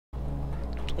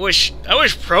I wish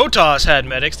Protoss had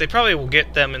medics. They probably will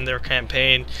get them in their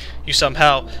campaign. You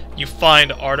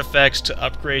find artifacts to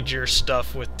upgrade your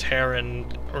stuff with Terran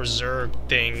or Zerg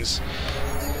things.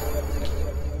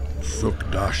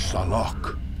 Sukdash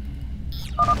Salak.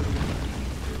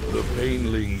 The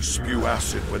banelings spew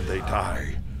acid when they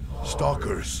die.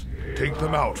 Stalkers, take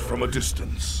them out from a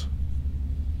distance.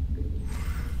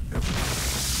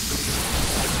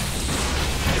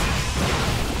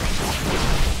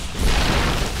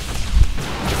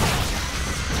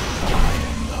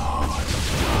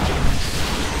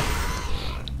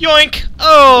 Yoink!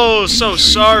 Oh, so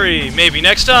sorry. Maybe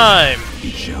next time.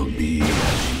 It shall be.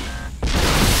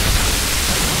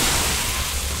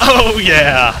 Oh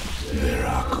yeah.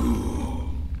 Veraku.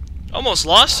 Almost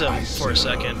lost him for a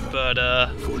second, but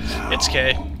it's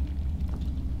okay.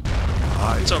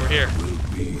 It's over here. Will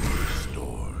be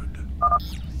restored.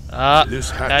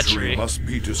 This hatchery hatchery must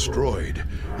be destroyed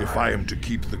if I am to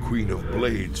keep the Queen of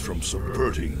Blades from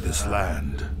subverting this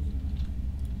land.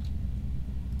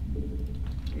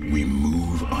 We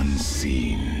move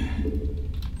unseen.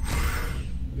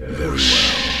 Very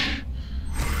well.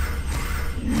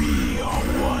 We are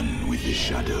one with the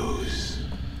shadows.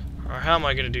 Or how am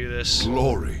I gonna do this?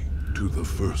 Glory to the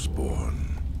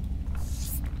firstborn.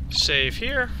 Save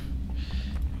here.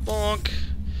 Bonk.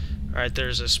 Alright,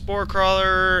 there's a spore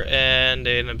crawler and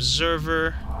an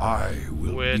observer. I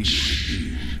will be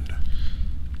redeemed.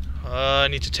 I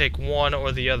need to take one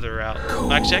or the other out.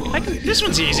 Actually, this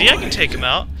one's easy. I can take him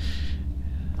out.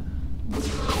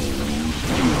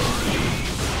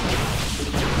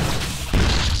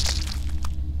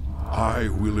 I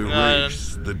will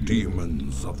erase the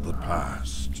demons of the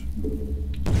past.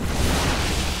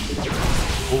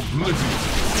 Oblivion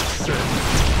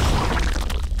descends.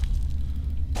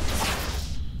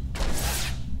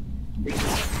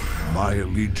 My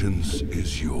allegiance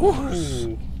is yours.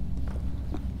 Ooh.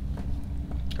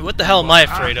 What the hell am I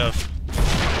afraid of?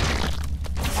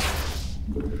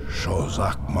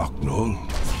 Shozak Maknul.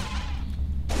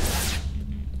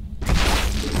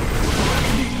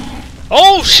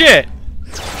 Oh shit!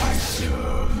 I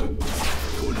serve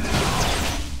for now.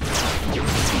 It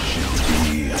shall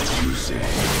be as you say.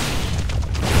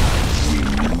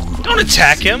 Don't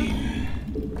attack him!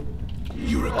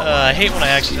 I I hate when I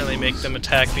accidentally make them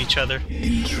attack each other.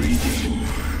 Intriguing.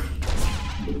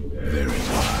 Very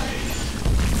wise.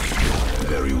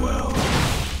 Very well.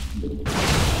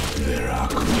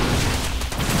 Veraku.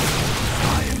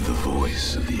 I am the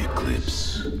voice of the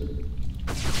eclipse.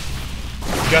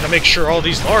 Gotta make sure all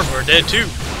these larvae are dead too.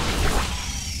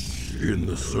 In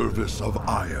the service of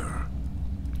ire.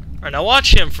 Alright, now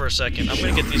watch him for a second. I'm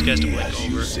gonna get these guys to blink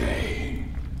over.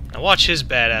 Now watch his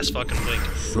badass fucking blink.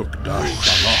 Sukdash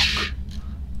Salak.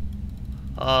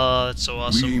 That's so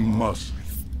awesome. We must.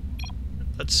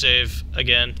 Let's save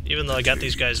again, even though I got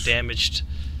these guys damaged.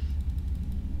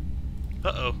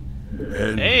 Uh-oh.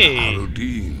 Hey!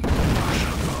 Arudin.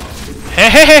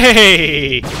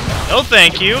 Hey! No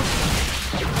thank you.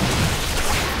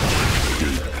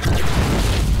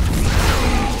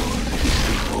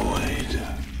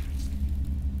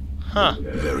 Huh.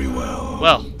 Very well.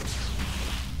 Well.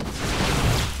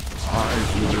 I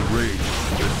will erase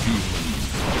the demons.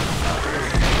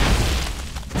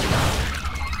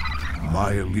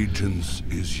 My allegiance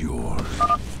is yours.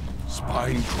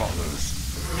 Spine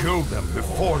crawlers, kill them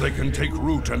before they can take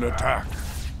root and attack.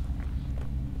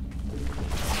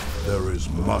 There is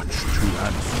much to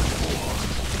answer for.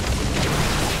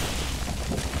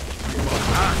 We must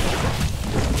act.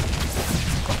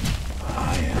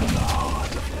 I am the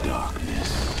heart of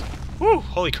darkness. Woo!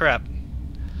 Holy crap.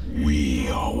 We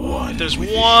are one. If there's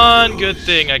one good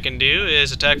thing I can do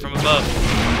is attack from above.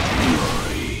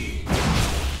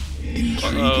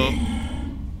 Uh-oh.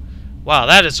 Wow,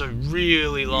 that is a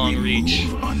really long reach.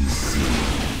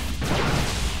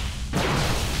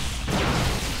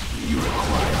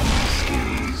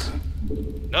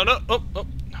 No, no, oh, oh.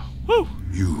 Woo!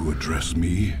 You address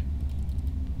me.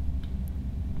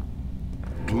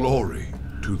 Glory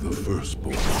to the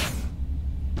firstborn.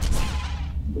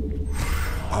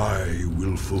 I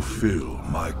will fulfill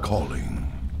my calling.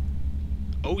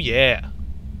 Oh yeah.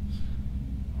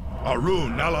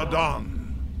 Arun Aladan.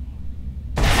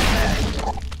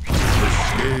 The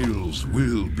scales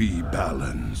will be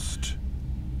balanced.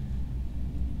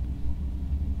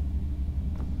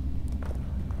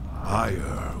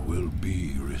 Ire will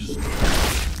be restored.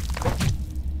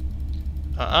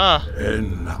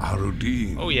 En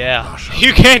Arudin. Oh yeah.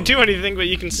 You can't do anything, but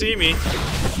you can see me.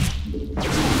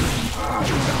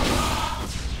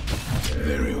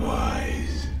 Very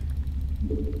wise.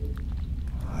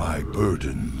 My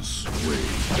burdens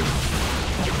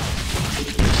weigh.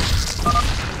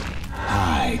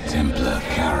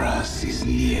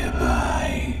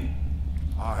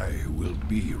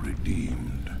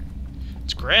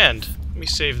 grand. Let me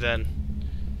save then.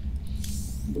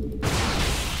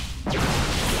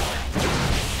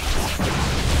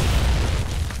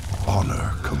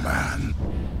 Honor command.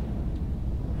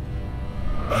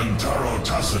 Antaro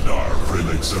Tassadar,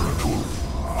 Prelate Zeratul.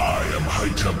 I am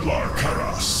High Templar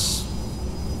Karas.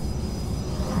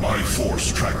 My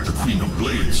force tracked the Queen of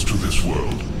Blades to this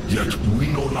world, yet we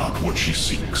know not what she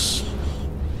seeks.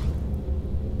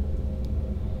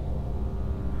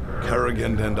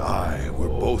 Kerrigan and I were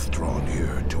both drawn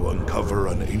here to uncover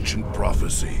an ancient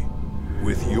prophecy.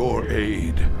 With your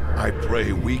aid, I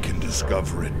pray we can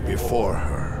discover it before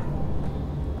her.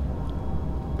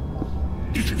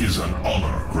 It is an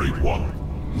honor, Great One.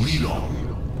 Lead on.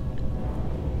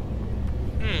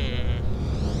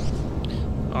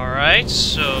 Alright,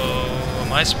 so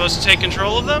am I supposed to take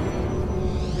control of them?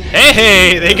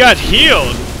 Hey, they got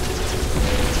healed!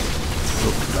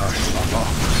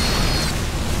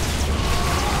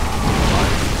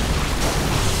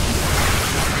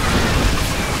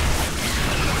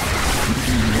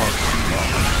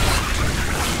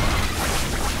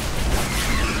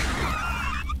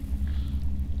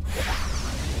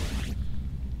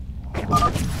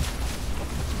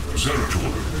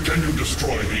 Zeratul, can you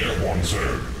destroy the airborne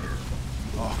Zerg?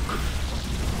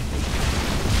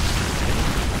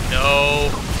 No.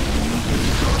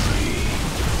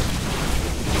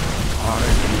 I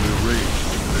will erase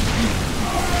the deed.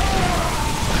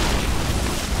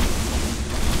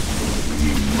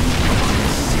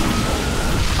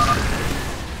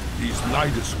 These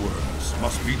Nidus worms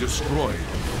must be destroyed,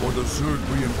 or the Zerg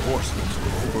reinforcements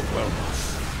will overwhelm us.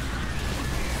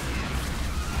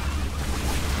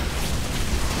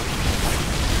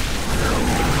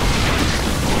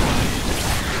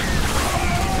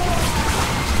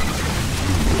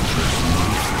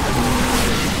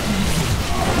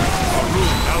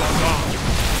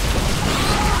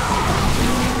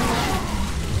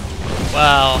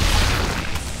 Wow.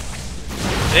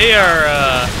 They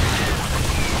are,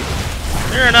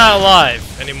 they're not alive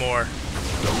anymore.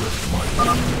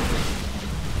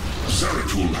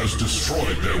 Zeratul has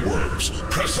destroyed their worms.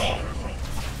 Press on.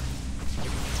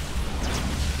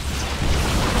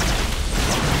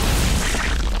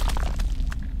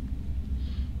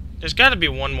 There's gotta be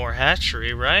one more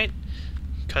hatchery, right?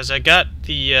 Because I got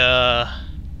the, I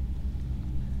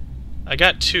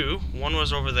got two. One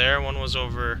was over there, one was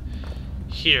over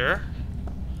here.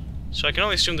 So I can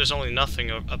only assume there's only nothing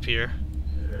up here.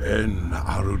 En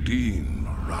Arudin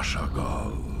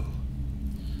Rashagal.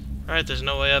 Alright, there's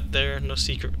no way up there, no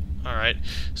secret. Alright,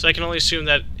 so I can only assume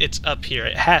that it's up here.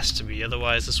 It has to be,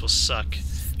 otherwise this will suck.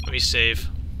 Let me save.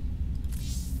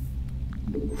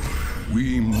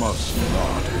 We must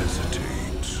not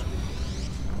hesitate.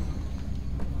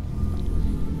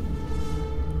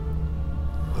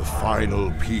 The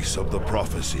final piece of the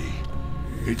prophecy.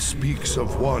 It speaks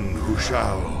of one who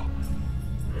shall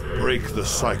break the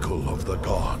cycle of the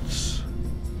gods.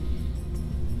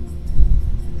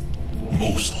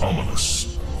 Most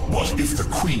ominous. But if the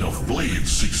Queen of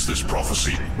Blades seeks this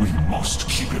prophecy, we must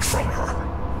keep it from her.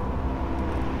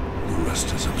 The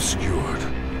rest is obscured.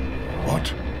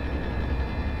 What?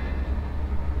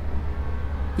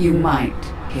 You might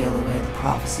peel away the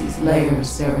prophecy's layers,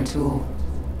 Zeratul,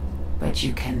 but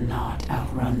you cannot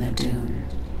outrun the doom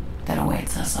that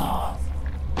awaits us all.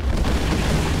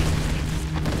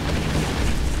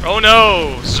 Oh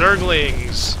no!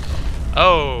 Zerglings!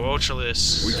 Oh,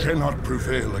 Ultralis. We cannot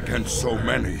prevail against so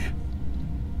many.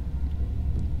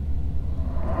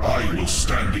 I will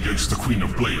stand against the Queen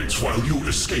of Blades while you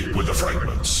escape with the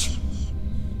fragments.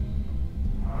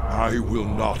 I will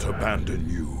not abandon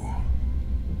you.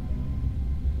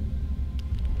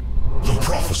 The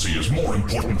prophecy is more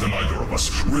important than either of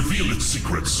us. Reveal its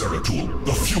secrets, Zeratul.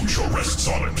 The future rests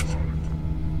on it.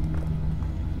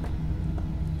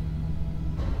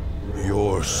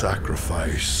 Your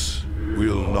sacrifice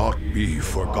will not be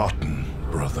forgotten,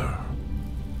 brother.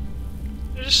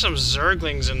 There's some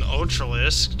Zerglings in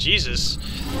Ultralisk. Jesus.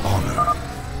 Honor.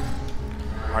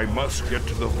 I must get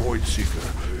to the Void Seeker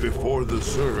before the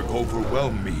Zerg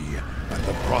overwhelm me and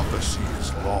the prophecy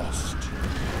is lost.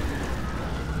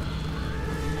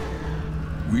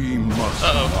 We must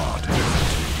not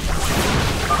hesitate.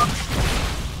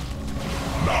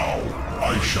 Now,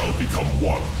 I shall become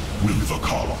one with the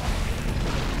column.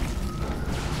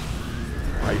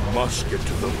 I must get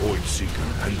to the Void Seeker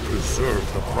and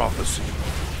preserve the prophecy.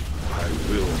 I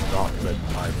will not let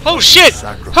my Oh shit!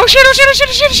 sacrifice. Oh shit! Oh shit! Oh shit!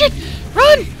 Oh shit! Oh shit!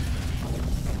 Run!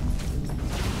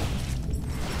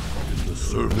 In the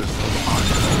service of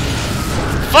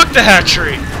honor. Fuck the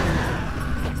hatchery!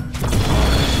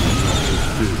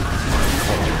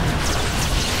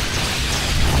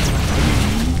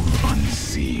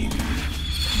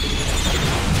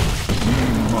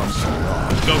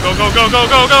 Go, go, go, go, go,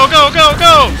 go, go, go, go,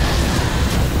 go!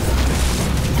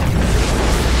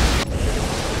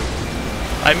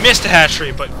 I missed a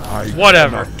hatchery, but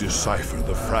whatever. I cannot decipher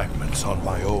the fragments on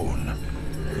my own,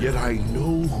 yet I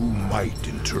know who might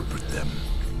interpret them.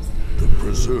 The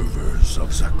preservers of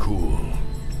Zakul.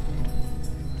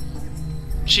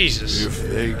 Jesus. If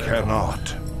they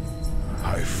cannot,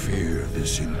 I fear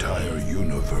this entire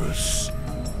universe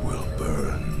will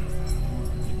burn.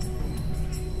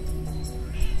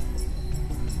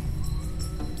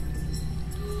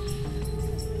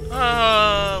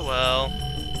 Well.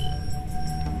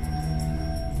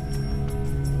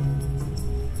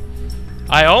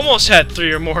 I almost had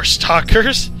 3 or more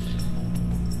stalkers.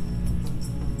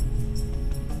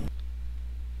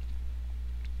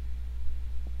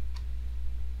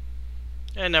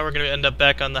 And now we're going to end up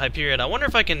back on the Hyperion. I wonder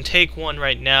if I can take one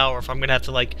right now, or if I'm going to have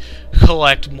to, like,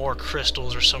 collect more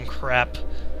crystals or some crap.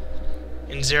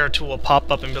 And Zeratul will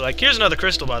pop up and be like, here's another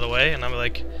crystal, by the way. And I'm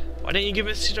like, why didn't you give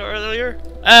it to me earlier?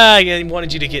 Ah, I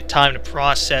wanted you to get time to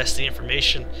process the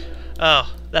information.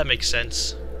 Oh, that makes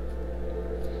sense.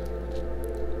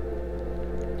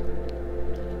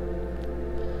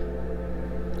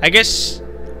 I guess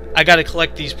I gotta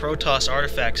collect these protoss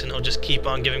artifacts and he'll just keep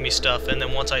on giving me stuff, and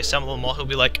then once I assemble them all, he'll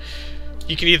be like,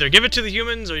 you can either give it to the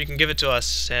humans or you can give it to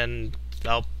us, and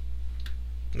I'll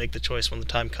make the choice when the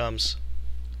time comes.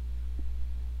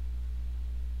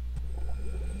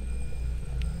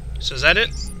 So is that it?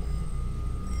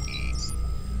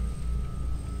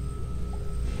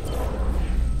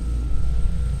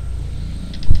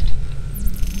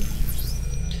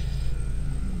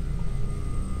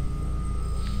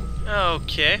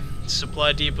 Okay,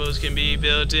 supply depots can be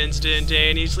built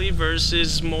instantaneously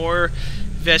versus more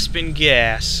Vespin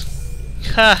gas.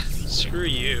 Ha! Screw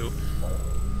you.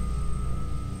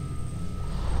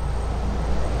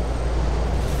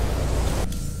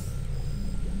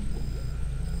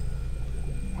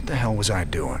 What the hell was I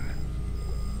doing?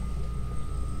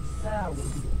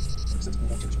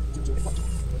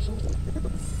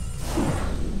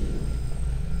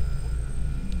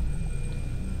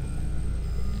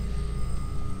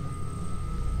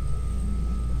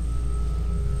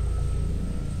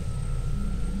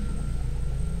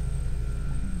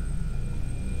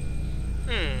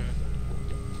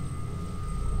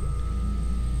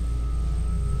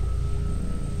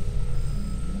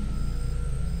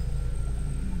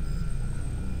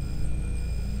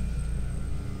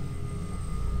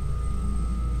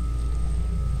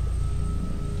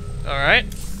 Alright.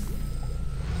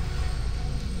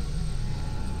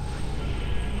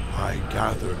 I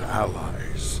gathered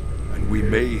allies, and we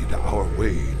made our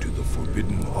way to the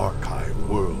forbidden archive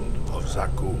world of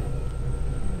Zakul.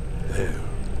 There,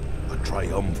 a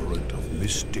triumvirate of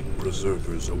mystic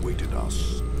preservers awaited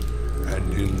us,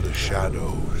 and in the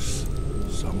shadows,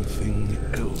 something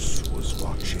else was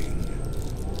watching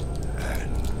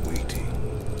and waiting.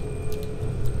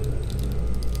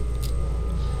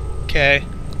 Okay.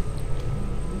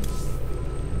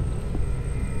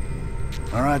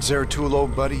 Alright, Zeratul,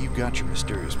 old buddy, you got your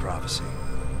mysterious prophecy.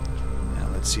 Now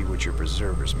let's see what your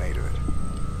preservers made of it.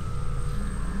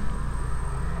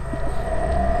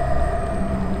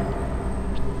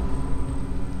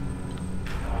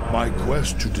 My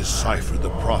quest to decipher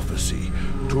the prophecy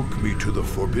took me to the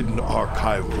forbidden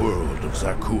archive world of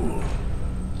Zakul.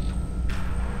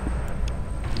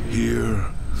 Here,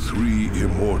 3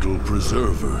 immortal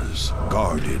preservers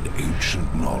guarded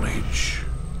ancient knowledge.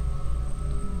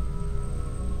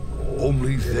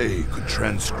 Only they could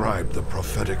transcribe the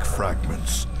prophetic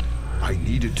fragments. I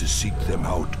needed to seek them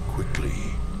out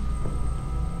quickly.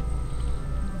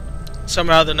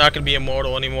 Somehow they're not going to be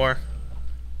immortal anymore.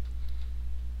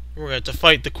 We're going to have to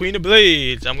fight the Queen of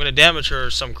Blades. I'm going to damage her or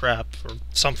some crap. Or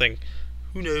something.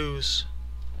 Who knows?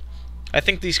 I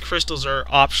think these crystals are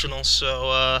optional,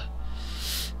 so,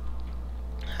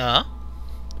 Huh?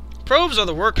 Probes are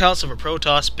the workhouse of a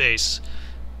protoss base.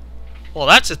 Well,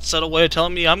 that's a subtle way of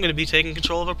telling me I'm going to be taking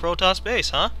control of a protoss base,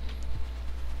 huh?